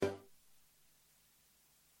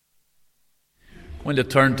We're going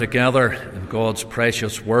to turn together in God's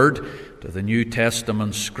precious Word to the New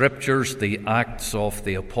Testament Scriptures, the Acts of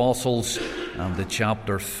the Apostles and the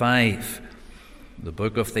chapter 5. The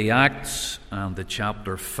book of the Acts and the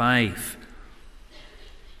chapter 5.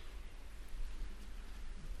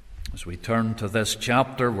 As we turn to this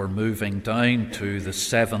chapter, we're moving down to the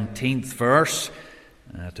 17th verse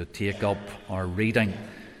to take up our reading.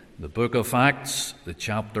 The book of Acts, the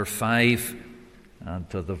chapter 5, and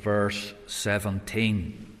to the verse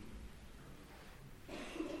 17.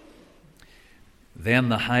 Then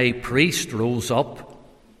the high priest rose up,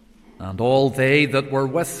 and all they that were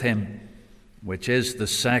with him, which is the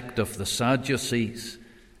sect of the Sadducees,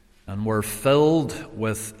 and were filled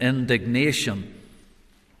with indignation,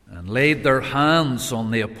 and laid their hands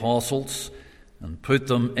on the apostles, and put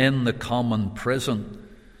them in the common prison.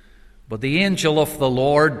 But the angel of the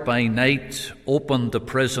Lord by night opened the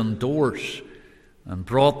prison doors, and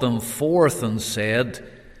brought them forth, and said,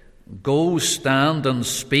 Go stand and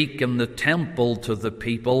speak in the temple to the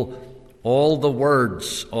people all the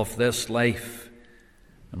words of this life.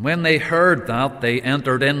 And when they heard that, they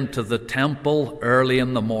entered into the temple early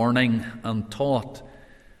in the morning and taught.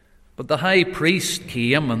 But the high priest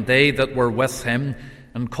came, and they that were with him,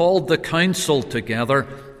 and called the council together,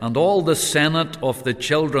 and all the senate of the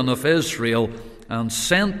children of Israel, and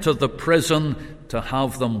sent to the prison to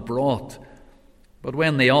have them brought. But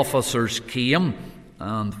when the officers came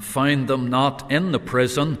and found them not in the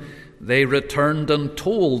prison, they returned and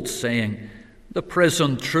told, saying, The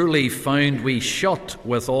prison truly found we shut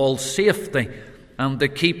with all safety, and the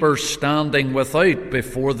keepers standing without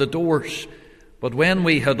before the doors. But when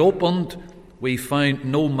we had opened, we found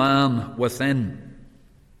no man within.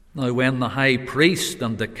 Now when the high priest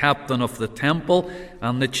and the captain of the temple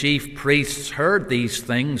and the chief priests heard these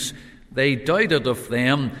things, they doubted of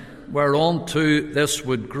them, whereunto this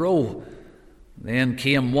would grow. Then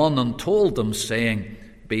came one and told them, saying,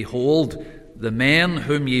 Behold, the men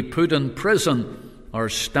whom ye put in prison are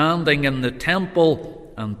standing in the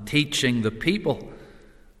temple and teaching the people.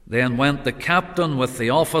 Then went the captain with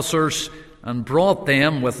the officers and brought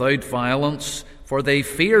them without violence, for they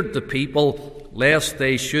feared the people, lest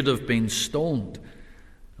they should have been stoned.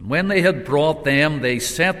 And when they had brought them, they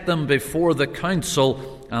set them before the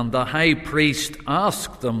council, and the high priest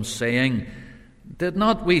asked them, saying, Did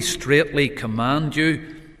not we straitly command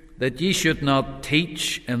you that ye should not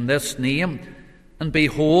teach in this name? And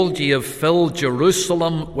behold, ye have filled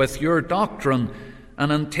Jerusalem with your doctrine, and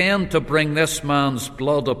intend to bring this man's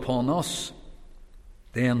blood upon us.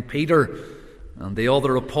 Then Peter and the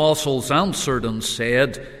other apostles answered and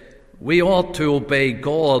said, We ought to obey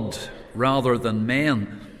God rather than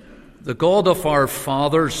men. The God of our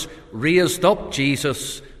fathers raised up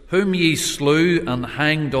Jesus, whom ye slew and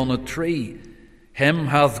hanged on a tree. Him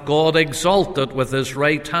hath God exalted with his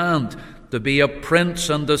right hand to be a prince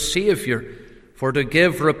and a saviour, for to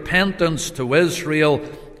give repentance to Israel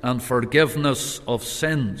and forgiveness of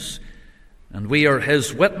sins. And we are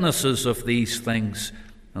his witnesses of these things,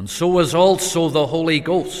 and so is also the Holy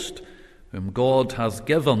Ghost, whom God hath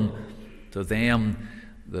given to them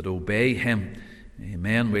that obey him.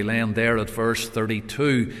 Amen. We'll end there at verse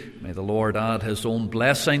 32. May the Lord add his own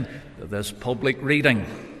blessing to this public reading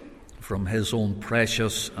from his own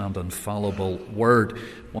precious and infallible word.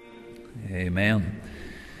 Amen.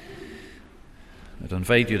 I'd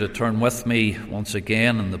invite you to turn with me once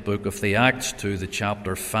again in the book of the Acts to the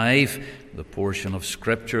chapter 5, the portion of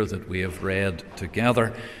Scripture that we have read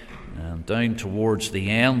together. And down towards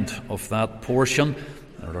the end of that portion,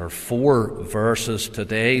 there are 4 verses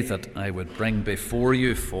today that I would bring before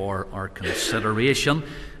you for our consideration,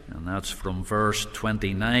 and that's from verse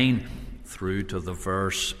 29 through to the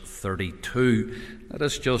verse 32. Let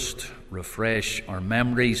us just refresh our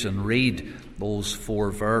memories and read those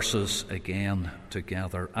 4 verses again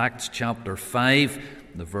together. Acts chapter 5,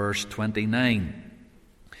 the verse 29.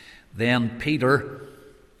 Then Peter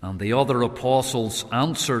and the other apostles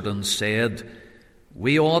answered and said,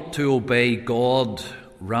 We ought to obey God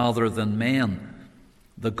rather than men.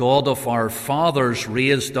 The God of our fathers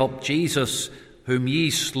raised up Jesus, whom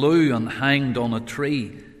ye slew and hanged on a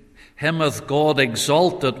tree. Him hath God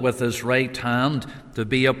exalted with his right hand to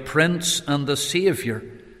be a prince and a saviour,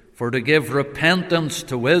 for to give repentance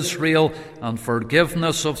to Israel and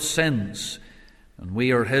forgiveness of sins. And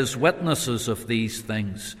we are his witnesses of these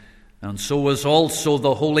things, and so is also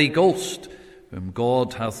the Holy Ghost, whom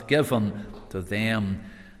God hath given to them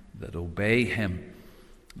that obey him.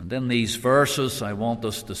 And in these verses, I want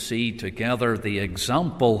us to see together the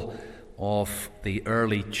example of the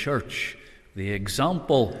early church, the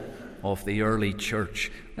example of the early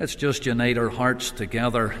church. Let's just unite our hearts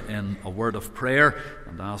together in a word of prayer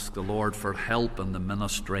and ask the Lord for help in the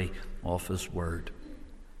ministry of His word.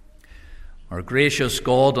 Our gracious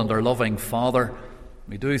God and our loving Father,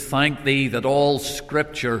 we do thank Thee that all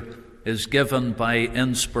Scripture is given by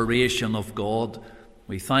inspiration of God.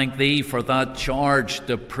 We thank Thee for that charge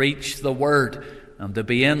to preach the word and to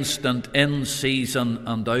be instant in season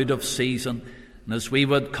and out of season. And as we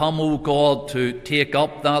would come, O God, to take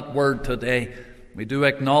up that word today, we do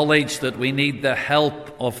acknowledge that we need the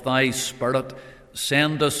help of Thy Spirit.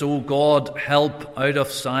 Send us, O God, help out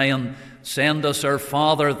of Zion. Send us, our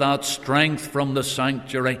Father, that strength from the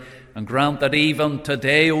sanctuary, and grant that even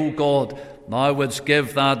today, O God, Thou wouldst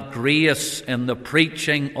give that grace in the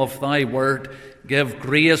preaching of Thy word. Give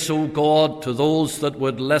grace, O God, to those that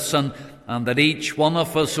would listen, and that each one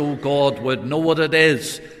of us, O God, would know what it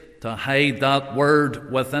is to hide that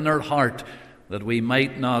word within our heart, that we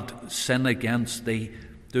might not sin against Thee.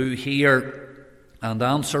 Do hear and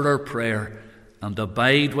answer our prayer, and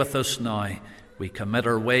abide with us now. We commit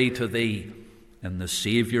our way to Thee in the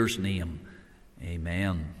Saviour's name.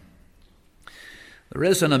 Amen. There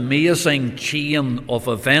is an amazing chain of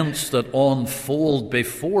events that unfold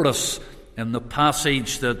before us in the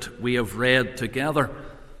passage that we have read together.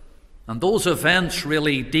 And those events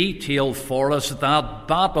really detail for us that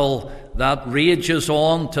battle that rages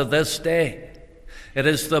on to this day. It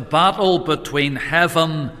is the battle between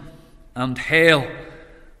heaven and hell,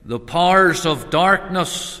 the powers of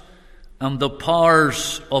darkness and the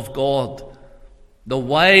powers of God, the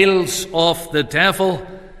wiles of the devil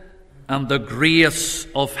and the grace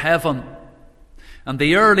of heaven. And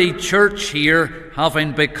the early church here,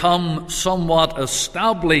 having become somewhat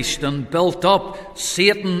established and built up,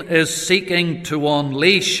 Satan is seeking to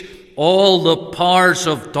unleash all the powers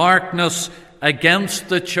of darkness against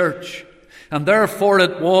the church. And therefore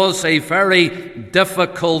it was a very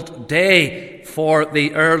difficult day for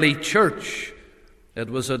the early church.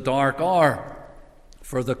 It was a dark hour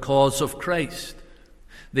for the cause of Christ.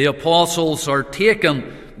 The apostles are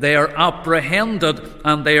taken, they are apprehended,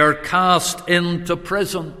 and they are cast into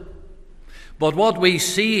prison. But what we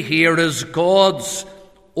see here is God's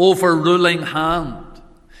overruling hand.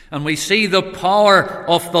 And we see the power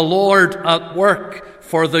of the Lord at work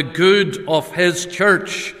for the good of His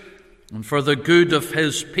church and for the good of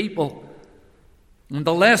His people. And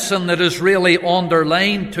the lesson that is really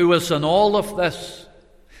underlined to us in all of this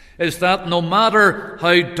is that no matter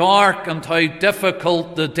how dark and how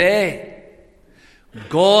difficult the day,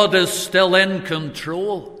 God is still in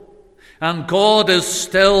control, and God is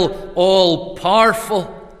still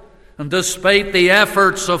all-powerful. And despite the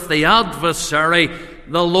efforts of the adversary,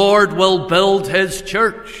 the Lord will build His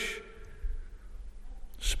church.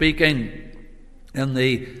 Speaking in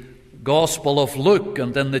the Gospel of Luke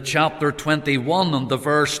and in the chapter 21 and the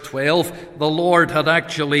verse 12, the Lord had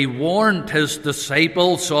actually warned His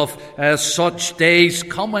disciples of such days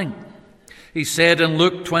coming. He said in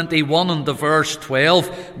Luke 21 and the verse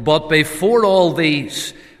 12, "But before all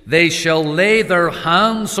these, they shall lay their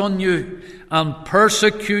hands on you and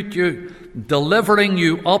persecute you, delivering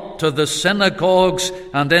you up to the synagogues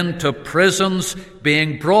and into prisons,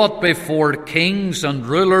 being brought before kings and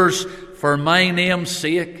rulers for my name's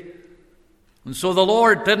sake." And so the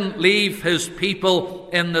Lord didn't leave His people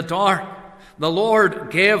in the dark. The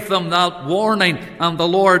Lord gave them that warning, and the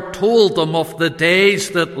Lord told them of the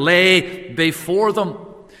days that lay before them.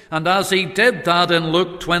 And as He did that in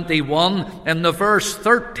Luke 21, in the verse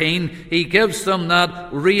 13, He gives them that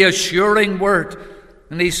reassuring word.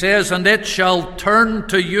 And He says, "And it shall turn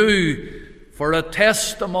to you for a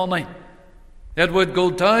testimony." It would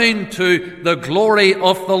go down to the glory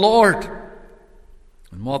of the Lord.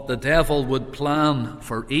 And what the devil would plan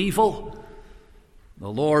for evil, the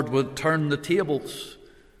Lord would turn the tables,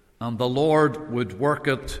 and the Lord would work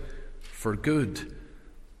it for good.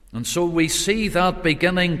 And so we see that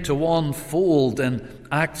beginning to unfold in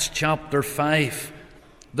Acts chapter 5,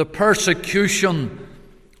 the persecution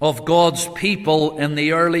of God's people in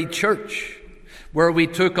the early church, where we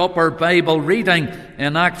took up our Bible reading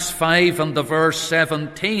in Acts 5 and the verse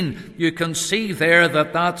 17. You can see there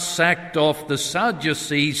that sect of the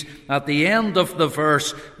Sadducees at the end of the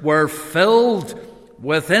verse were filled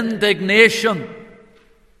with indignation.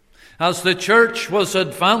 As the church was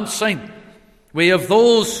advancing, we have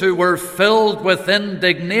those who were filled with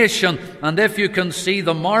indignation. And if you can see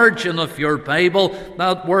the margin of your Bible,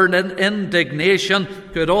 that word indignation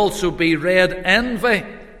could also be read envy.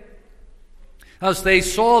 As they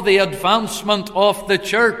saw the advancement of the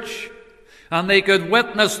church, and they could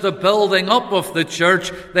witness the building up of the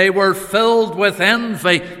church, they were filled with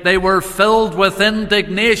envy, they were filled with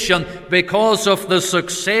indignation because of the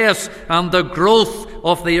success and the growth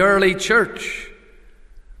of the early church.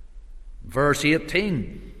 Verse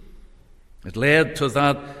 18, it led to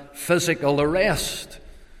that physical arrest.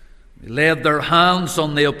 They laid their hands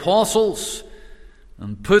on the apostles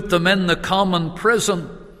and put them in the common prison.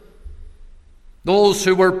 Those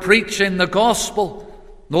who were preaching the gospel,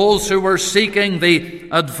 those who were seeking the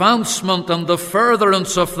advancement and the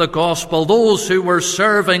furtherance of the gospel, those who were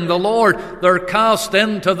serving the Lord, they're cast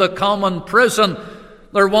into the common prison.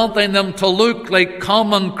 They're wanting them to look like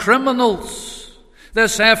common criminals.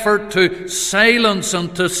 This effort to silence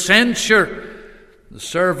and to censure the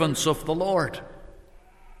servants of the Lord.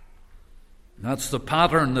 That's the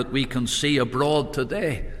pattern that we can see abroad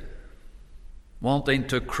today. Wanting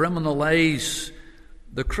to criminalize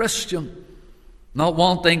the Christian. Not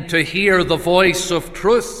wanting to hear the voice of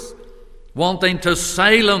truth, wanting to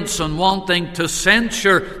silence and wanting to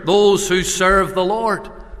censure those who serve the Lord.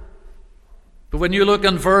 But when you look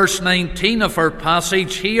in verse 19 of our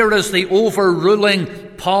passage, here is the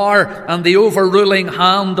overruling power and the overruling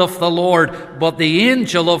hand of the Lord. But the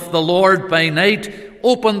angel of the Lord by night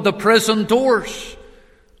opened the prison doors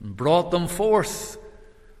and brought them forth.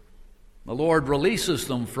 The Lord releases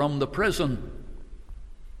them from the prison.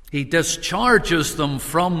 He discharges them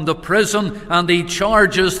from the prison and he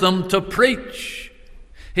charges them to preach.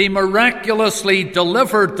 He miraculously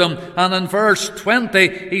delivered them, and in verse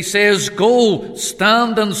 20 he says, "Go,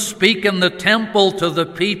 stand and speak in the temple to the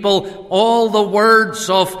people all the words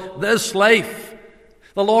of this life."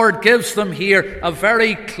 The Lord gives them here a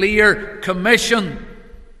very clear commission.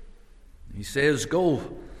 He says, "Go."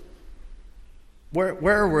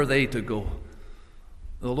 Where were they to go?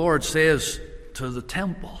 The Lord says, to the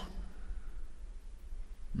temple.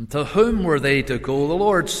 And to whom were they to go? The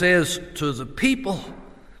Lord says, to the people.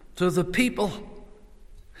 To the people.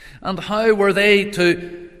 And how were they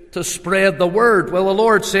to spread the word? Well, the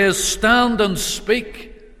Lord says, stand and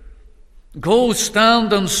speak. Go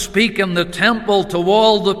stand and speak in the temple to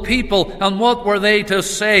all the people. And what were they to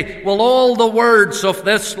say? Well, all the words of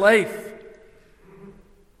this life.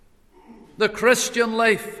 The Christian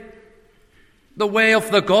life. The way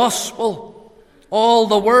of the gospel. All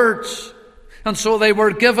the words. And so they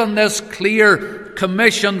were given this clear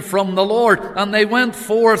commission from the Lord, and they went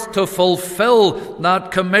forth to fulfill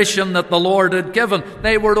that commission that the Lord had given.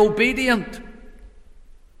 They were obedient,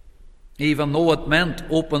 even though it meant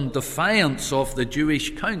open defiance of the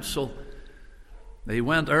Jewish council. They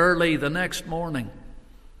went early the next morning,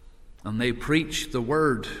 and they preached the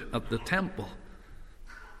word at the temple.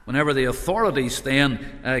 Whenever the authorities then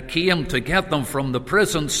came to get them from the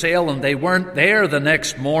prison cell and they weren't there the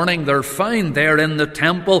next morning, they're found there in the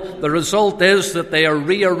temple. The result is that they are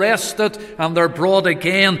rearrested and they're brought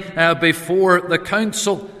again before the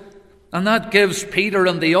council. And that gives Peter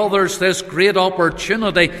and the others this great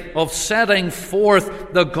opportunity of setting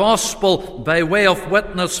forth the gospel by way of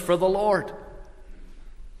witness for the Lord.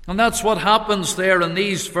 And that's what happens there in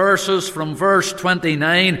these verses from verse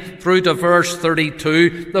 29 through to verse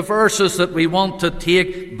 32, the verses that we want to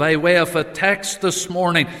take by way of a text this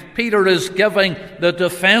morning. Peter is giving the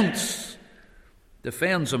defense,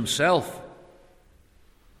 defends himself,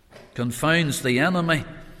 confounds the enemy,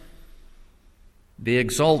 he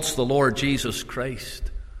exalts the Lord Jesus Christ.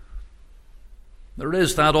 There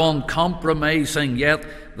is that uncompromising yet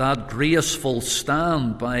that graceful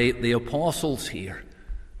stand by the apostles here.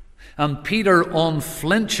 And Peter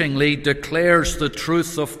unflinchingly declares the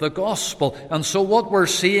truth of the gospel. And so what we're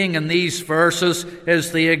seeing in these verses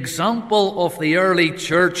is the example of the early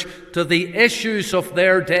church to the issues of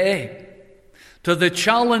their day, to the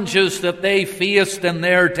challenges that they faced in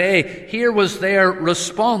their day. Here was their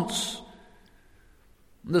response.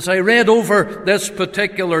 As I read over this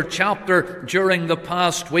particular chapter during the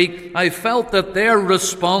past week, I felt that their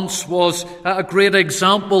response was a great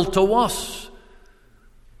example to us.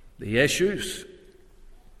 The issues,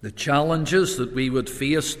 the challenges that we would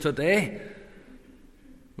face today.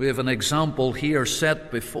 We have an example here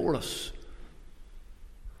set before us.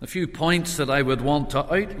 A few points that I would want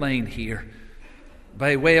to outline here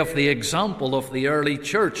by way of the example of the early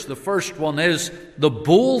church. The first one is the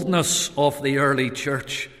boldness of the early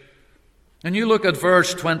church. And you look at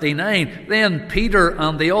verse 29. Then Peter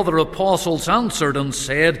and the other apostles answered and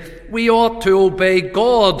said, "We ought to obey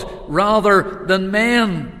God rather than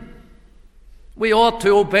men." We ought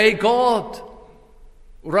to obey God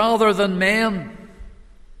rather than men.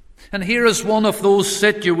 And here is one of those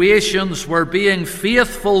situations where being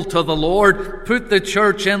faithful to the Lord put the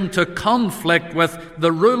church into conflict with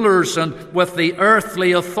the rulers and with the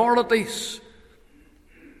earthly authorities.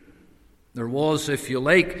 There was, if you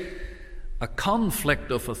like, a conflict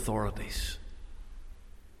of authorities.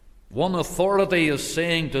 One authority is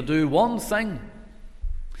saying to do one thing,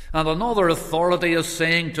 and another authority is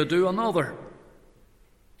saying to do another.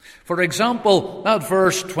 For example, that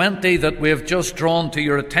verse 20 that we have just drawn to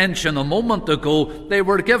your attention a moment ago, they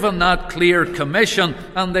were given that clear commission,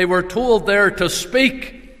 and they were told there to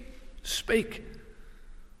speak. Speak.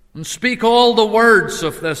 And speak all the words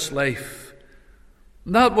of this life.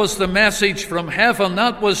 That was the message from heaven.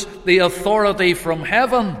 That was the authority from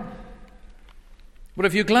heaven. But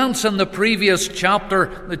if you glance in the previous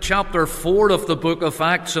chapter, the chapter 4 of the book of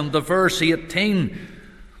Acts, and the verse 18,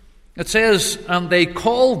 it says, "And they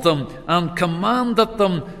called them and commanded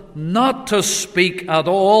them not to speak at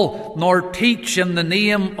all, nor teach in the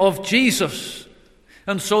name of Jesus."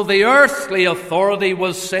 And so the earthly authority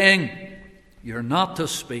was saying, you're not to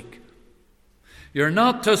speak. You're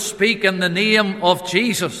not to speak in the name of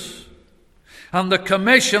Jesus. And the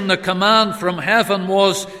commission, the command from heaven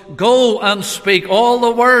was, go and speak all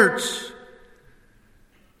the words.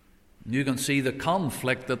 You can see the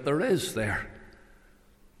conflict that there is there.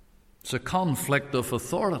 It's a conflict of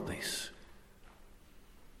authorities.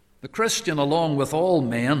 The Christian, along with all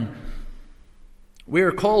men, we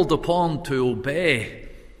are called upon to obey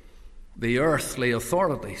the earthly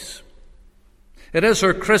authorities. It is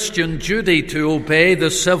our Christian duty to obey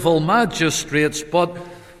the civil magistrates, but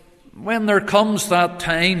when there comes that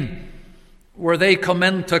time where they come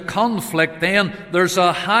into conflict, then there's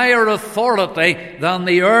a higher authority than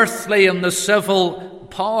the earthly and the civil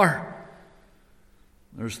power.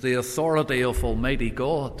 There's the authority of Almighty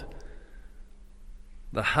God.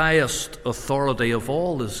 The highest authority of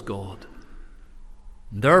all is God.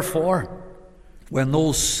 Therefore, when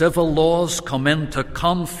those civil laws come into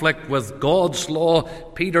conflict with God's law,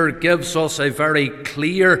 Peter gives us a very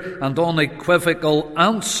clear and unequivocal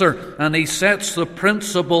answer, and he sets the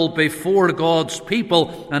principle before God's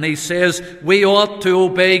people, and he says we ought to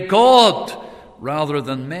obey God rather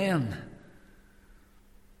than men.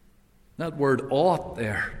 That word ought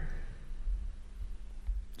there.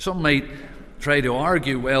 Some might try to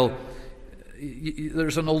argue, well,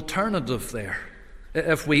 there's an alternative there.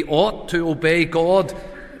 If we ought to obey God,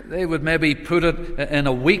 they would maybe put it in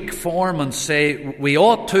a weak form and say, we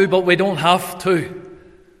ought to, but we don't have to.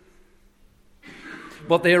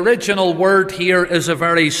 But the original word here is a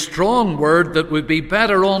very strong word that would be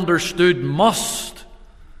better understood must,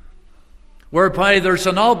 whereby there's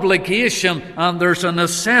an obligation and there's a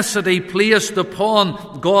necessity placed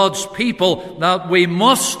upon God's people that we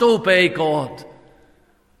must obey God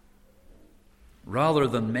rather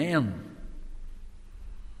than men.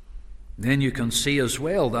 Then you can see as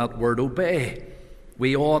well that word obey.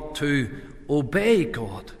 We ought to obey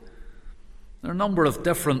God. There are a number of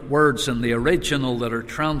different words in the original that are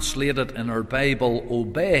translated in our Bible,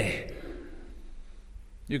 obey.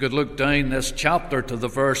 You could look down this chapter to the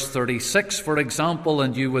verse 36, for example,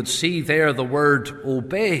 and you would see there the word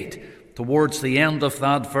obeyed. Towards the end of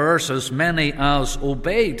that verse, as many as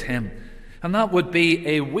obeyed him. And that would be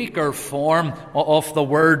a weaker form of the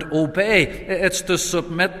word obey. It's to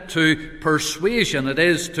submit to persuasion. It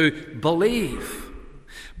is to believe.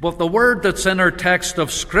 But the word that's in our text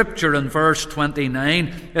of Scripture in verse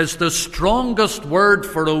 29 is the strongest word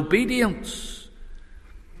for obedience.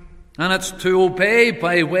 And it's to obey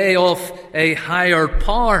by way of a higher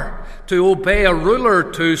power, to obey a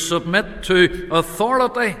ruler, to submit to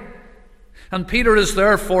authority. And Peter is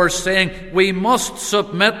therefore saying we must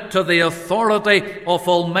submit to the authority of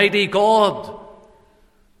Almighty God.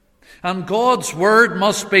 And God's word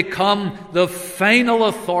must become the final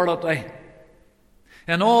authority.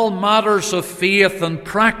 In all matters of faith and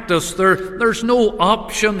practice, there's no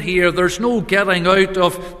option here. There's no getting out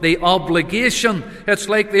of the obligation. It's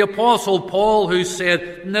like the Apostle Paul who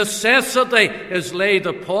said, necessity is laid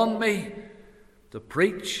upon me to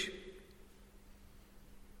preach.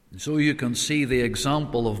 And so you can see the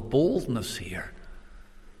example of boldness here.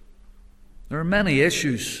 There are many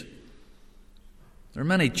issues. There are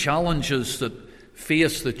many challenges that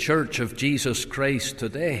face the Church of Jesus Christ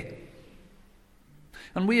today.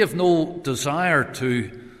 And we have no desire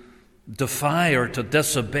to defy or to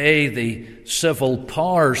disobey the civil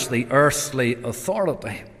powers, the earthly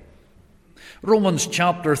authority. Romans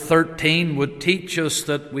chapter 13 would teach us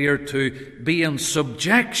that we are to be in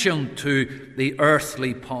subjection to the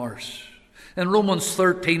earthly powers. In Romans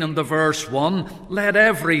 13 and the verse 1, let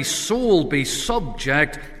every soul be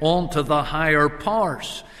subject unto the higher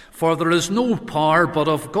powers. For there is no power but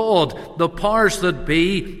of God. The powers that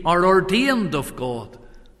be are ordained of God.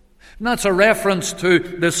 And that's a reference to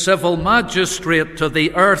the civil magistrate, to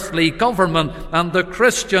the earthly government, and the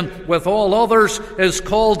Christian, with all others, is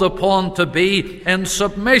called upon to be in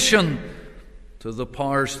submission to the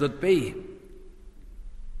powers that be.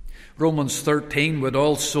 Romans 13 would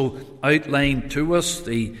also outline to us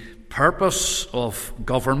the purpose of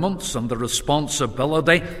governments and the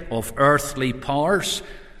responsibility of earthly powers.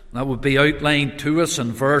 That would be outlined to us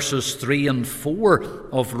in verses 3 and 4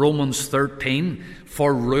 of Romans 13.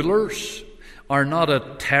 For rulers are not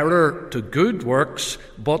a terror to good works,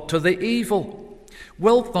 but to the evil.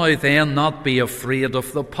 Wilt thou then not be afraid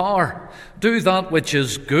of the power? Do that which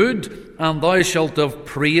is good, and thou shalt have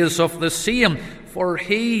praise of the same. For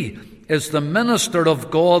he is the minister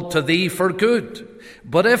of God to thee for good.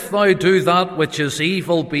 But if thou do that which is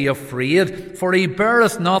evil, be afraid, for he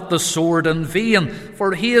beareth not the sword in vain.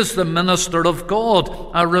 For he is the minister of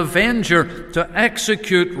God, a revenger, to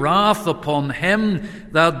execute wrath upon him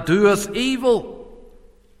that doeth evil.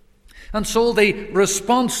 And so the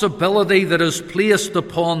responsibility that is placed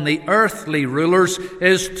upon the earthly rulers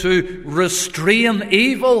is to restrain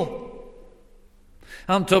evil,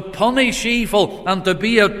 and to punish evil, and to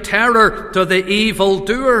be a terror to the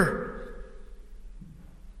evildoer.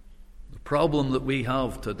 The problem that we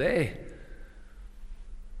have today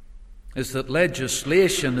is that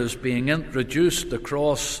legislation is being introduced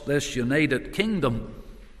across this United Kingdom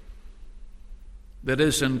that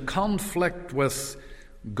is in conflict with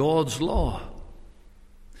God's law.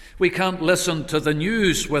 We can't listen to the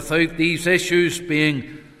news without these issues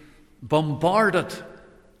being bombarded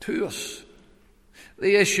to us.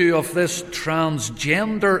 The issue of this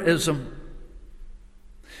transgenderism,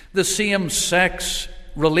 the same-sex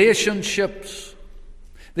relationships,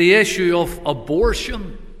 the issue of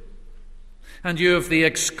abortion, and you have the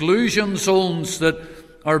exclusion zones that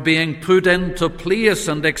are being put into place,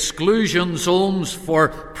 and exclusion zones for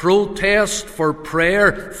protest, for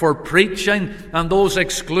prayer, for preaching, and those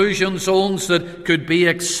exclusion zones that could be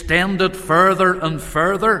extended further and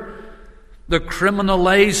further. The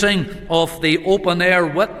criminalizing of the open-air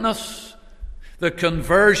witness, the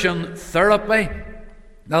conversion therapy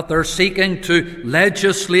that they're seeking to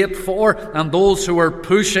legislate for, and those who are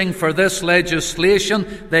pushing for this legislation,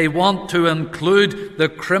 they want to include the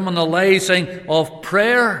criminalizing of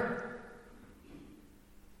prayer.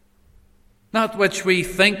 That which we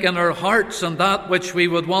think in our hearts and that which we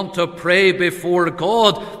would want to pray before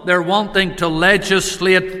God, they're wanting to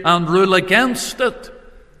legislate and rule against it.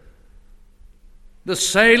 The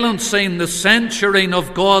silencing, the censuring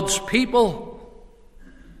of God's people.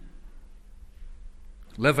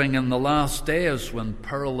 Living in the last days when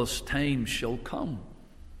perilous times shall come.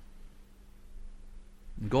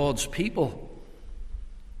 God's people,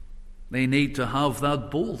 they need to have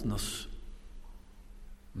that boldness,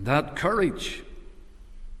 that courage,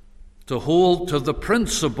 to hold to the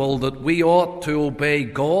principle that we ought to obey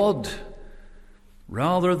God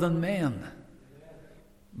rather than men.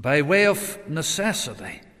 By way of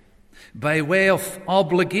necessity, by way of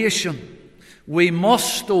obligation, we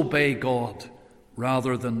must obey God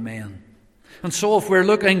rather than men. And so if we're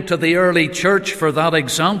looking to the early church for that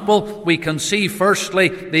example, we can see firstly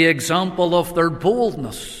the example of their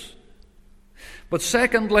boldness. But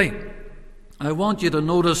secondly, I want you to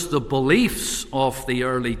notice the beliefs of the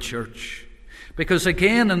early church. Because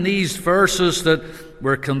again, in these verses that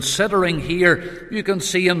we're considering here, you can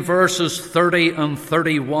see in verses 30 and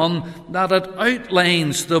 31 that it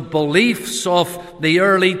outlines the beliefs of the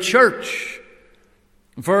early church.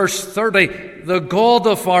 Verse 30, the God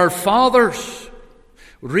of our fathers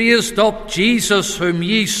raised up Jesus whom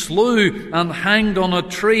ye slew and hanged on a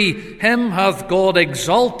tree. Him hath God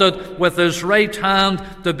exalted with his right hand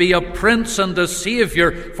to be a prince and a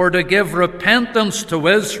saviour, for to give repentance to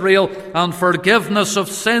Israel and forgiveness of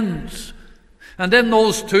sins. And in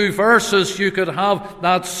those two verses you could have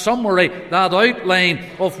that summary, that outline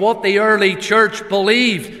of what the early church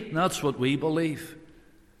believed. And that's what we believe.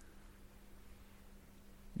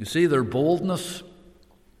 You see, their boldness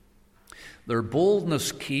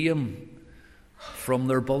came from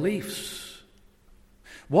their beliefs.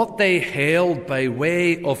 What they held by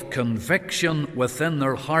way of conviction within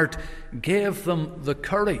their heart gave them the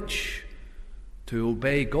courage to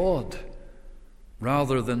obey God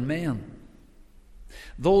rather than men.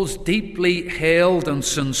 Those deeply held and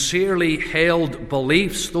sincerely held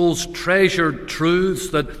beliefs, those treasured truths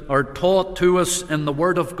that are taught to us in the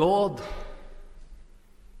Word of God,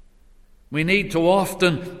 We need to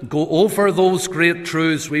often go over those great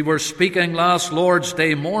truths. We were speaking last Lord's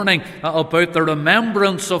Day morning about the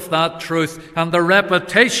remembrance of that truth and the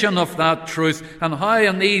repetition of that truth, and how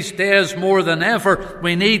in these days more than ever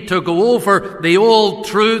we need to go over the old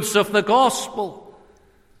truths of the gospel.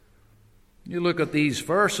 You look at these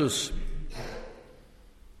verses.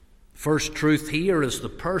 First truth here is the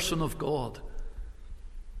person of God.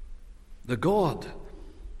 The God,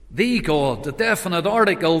 the definite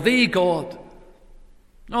article, the God.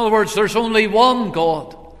 In other words, there's only one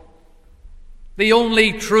God, the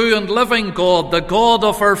only true and living God, the God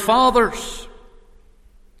of our fathers,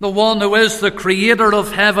 the one who is the creator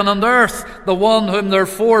of heaven and earth, the one whom their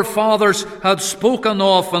forefathers had spoken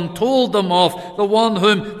of and told them of, the one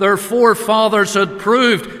whom their forefathers had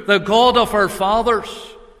proved, the God of our fathers.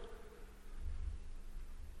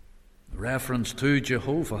 The reference to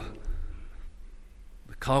Jehovah,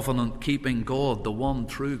 covenant-keeping God, the one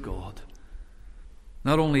true God.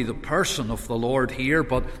 Not only the person of the Lord here,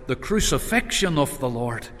 but the crucifixion of the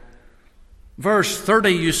Lord. Verse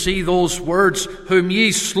 30, you see those words, whom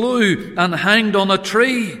ye slew and hanged on a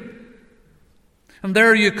tree. And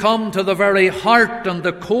there you come to the very heart and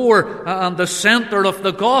the core and the center of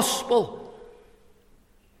the gospel.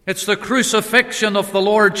 It's the crucifixion of the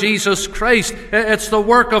Lord Jesus Christ. It's the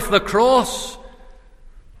work of the cross.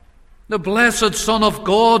 The blessed Son of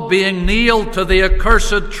God being nailed to the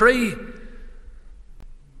accursed tree.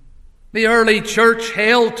 The early church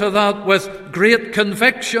held to that with great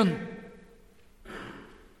conviction.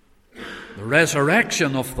 The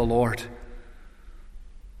resurrection of the Lord.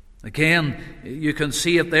 Again, you can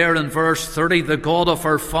see it there in verse 30. The God of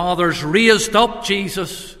our fathers raised up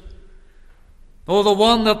Jesus. Oh, the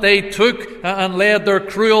one that they took and laid their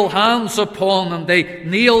cruel hands upon, and they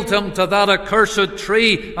nailed him to that accursed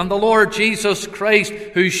tree, and the Lord Jesus Christ,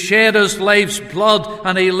 who shed his life's blood,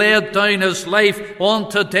 and he laid down his life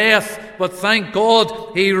unto death, but thank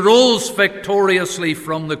God he rose victoriously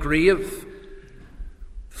from the grave.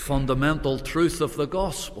 Fundamental truth of the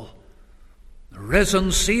gospel. The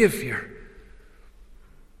risen Saviour.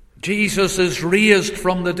 Jesus is raised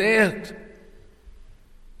from the dead.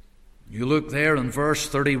 You look there in verse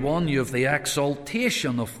 31, you have the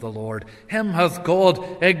exaltation of the Lord. Him hath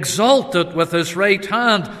God exalted with his right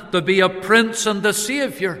hand to be a prince and a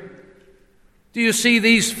Saviour. Do you see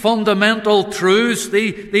these fundamental truths,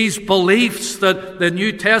 these beliefs that the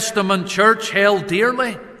New Testament church held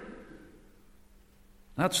dearly?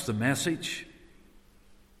 That's the message.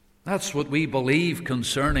 That's what we believe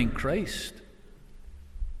concerning Christ.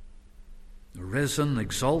 The risen,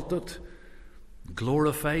 exalted,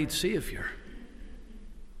 glorified Saviour.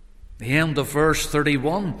 The end of verse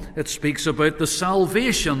 31, it speaks about the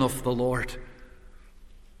salvation of the Lord.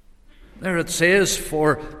 There it says,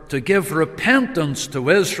 for to give repentance to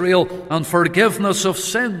Israel and forgiveness of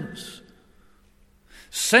sins.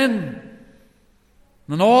 Sin.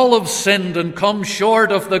 And all have sinned and come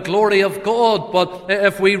short of the glory of God. But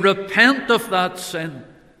if we repent of that sin,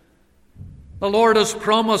 the Lord has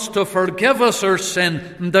promised to forgive us our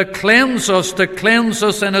sin and to cleanse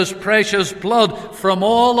us in his precious blood from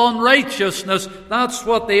all unrighteousness. That's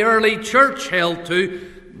what the early church held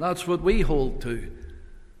to. That's what we hold to.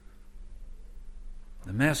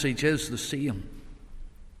 The message is the same.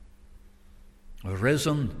 A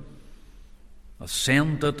risen,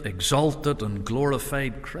 ascended, exalted, and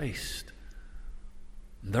glorified Christ.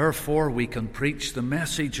 Therefore, we can preach the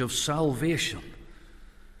message of salvation.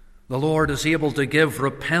 The Lord is able to give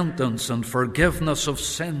repentance and forgiveness of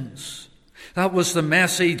sins. That was the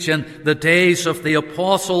message in the days of the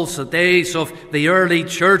apostles, the days of the early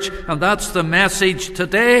church, and that's the message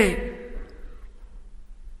today.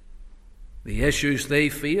 The issues they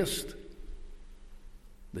faced,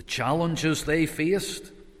 the challenges they faced,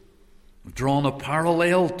 I've drawn a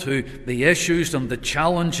parallel to the issues and the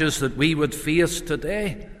challenges that we would face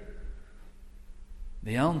today.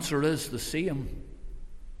 The answer is the same.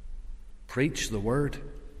 Preach the Word.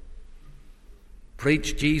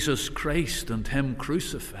 Preach Jesus Christ and him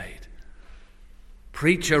crucified.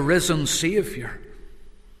 Preach a risen Saviour.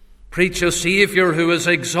 Preach a Saviour who is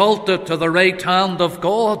exalted to the right hand of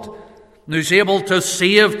God, and who's able to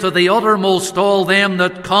save to the uttermost all them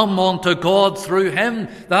that come unto God through him.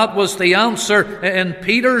 That was the answer in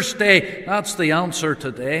Peter's day. That's the answer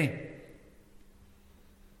today.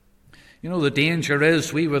 You know, the danger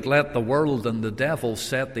is we would let the world and the devil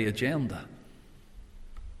set the agenda.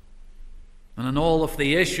 And in all of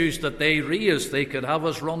the issues that they raise, they could have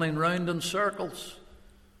us running round in circles,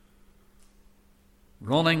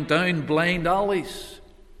 running down blind alleys,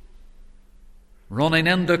 running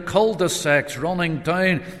into cul-de-sacs, running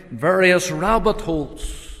down various rabbit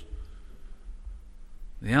holes,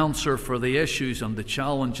 The answer for the issues and the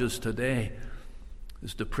challenges today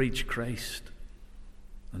is to preach Christ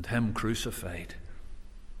and Him crucified.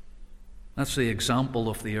 That's the example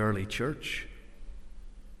of the early church.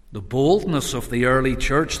 The boldness of the early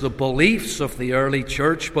church, the beliefs of the early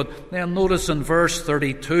church, but then notice in verse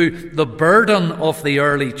 32, the burden of the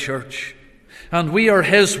early church. And we are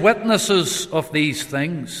His witnesses of these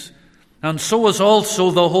things, and so is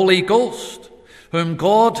also the Holy Ghost, whom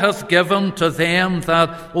God hath given to them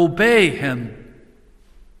that obey Him.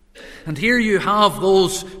 And here you have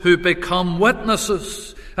those who become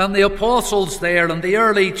witnesses. And the apostles there in the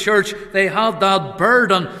early church, they had that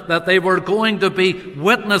burden that they were going to be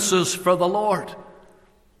witnesses for the Lord.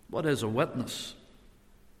 What is a witness?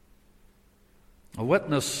 A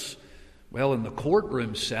witness, well, in the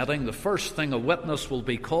courtroom setting, the first thing a witness will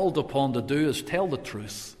be called upon to do is tell the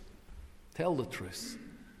truth. Tell the truth.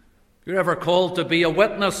 If you're ever called to be a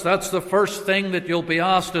witness, that's the first thing that you'll be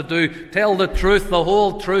asked to do. Tell the truth, the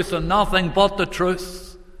whole truth, and nothing but the truth.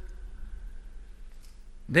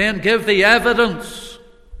 Then give the evidence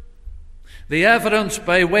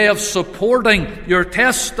by way of supporting your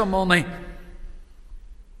testimony.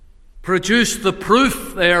 Produce the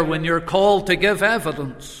proof there when you're called to give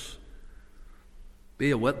evidence.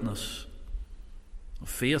 Be a witness, a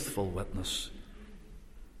faithful witness.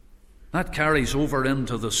 That carries over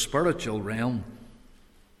into the spiritual realm.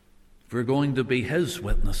 We're going to be His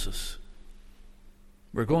witnesses.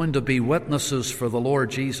 We're going to be witnesses for the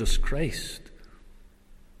Lord Jesus Christ.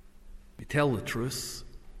 We tell the truth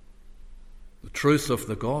of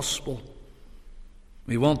the gospel.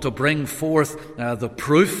 We want to bring forth the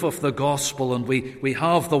proof of the gospel, and we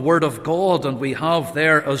have the Word of God, and we have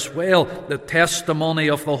there as well the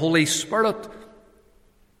testimony of the Holy Spirit.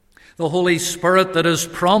 The Holy Spirit that is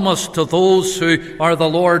promised to those who are the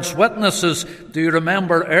Lord's witnesses. Do you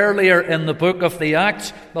remember earlier in the book of the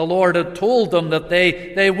Acts, the Lord had told them that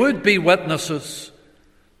they would be witnesses.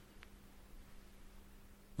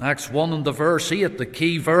 Acts 1 and the verse 8, the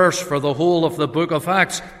key verse for the whole of the book of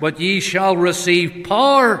Acts. But ye shall receive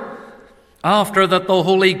power after that the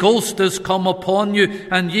Holy Ghost is come upon you,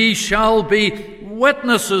 and ye shall be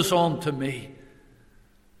witnesses unto me.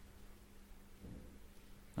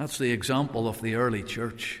 That's the example of the early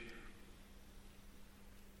church.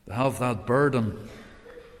 To have that burden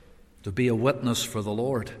to be a witness for the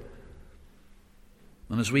Lord.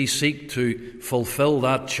 And as we seek to fulfill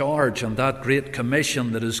that charge and that great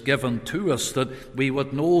commission that is given to us, that we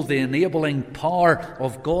would know the enabling power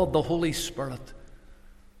of God the Holy Spirit.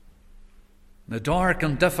 In the dark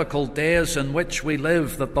and difficult days in which we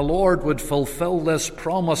live, that the Lord would fulfill this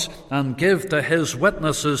promise and give to His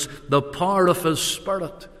witnesses the power of His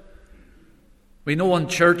Spirit. We know in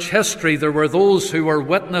church history there were those who were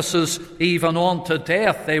witnesses even unto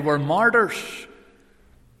death. They were martyrs,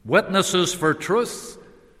 witnesses for truth.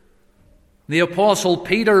 The Apostle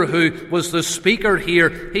Peter, who was the speaker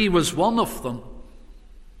here, he was one of them.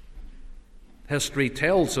 History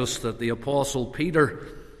tells us that the Apostle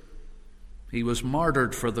Peter, he was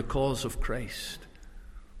martyred for the cause of Christ.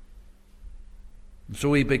 And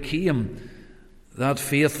so he became that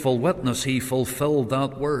faithful witness. He fulfilled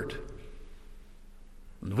that word.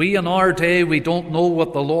 And we in our day, we don't know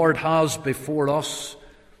what the Lord has before us.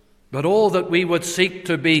 But oh, that we would seek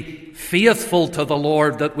to be faithful to the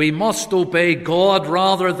Lord, that we must obey God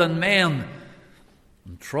rather than men,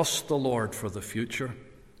 and trust the Lord for the future,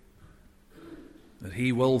 that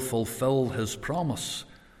He will fulfill His promise.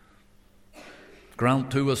 Grant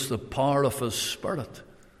to us the power of His Spirit,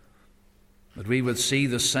 that we would see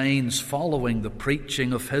the signs following the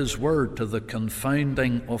preaching of His word to the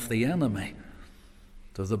confounding of the enemy,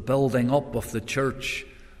 to the building up of the church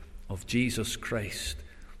of Jesus Christ.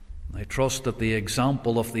 I trust that the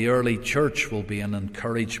example of the early church will be an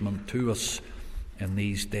encouragement to us in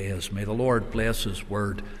these days. May the Lord bless His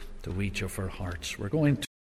word to each of our hearts. We're going to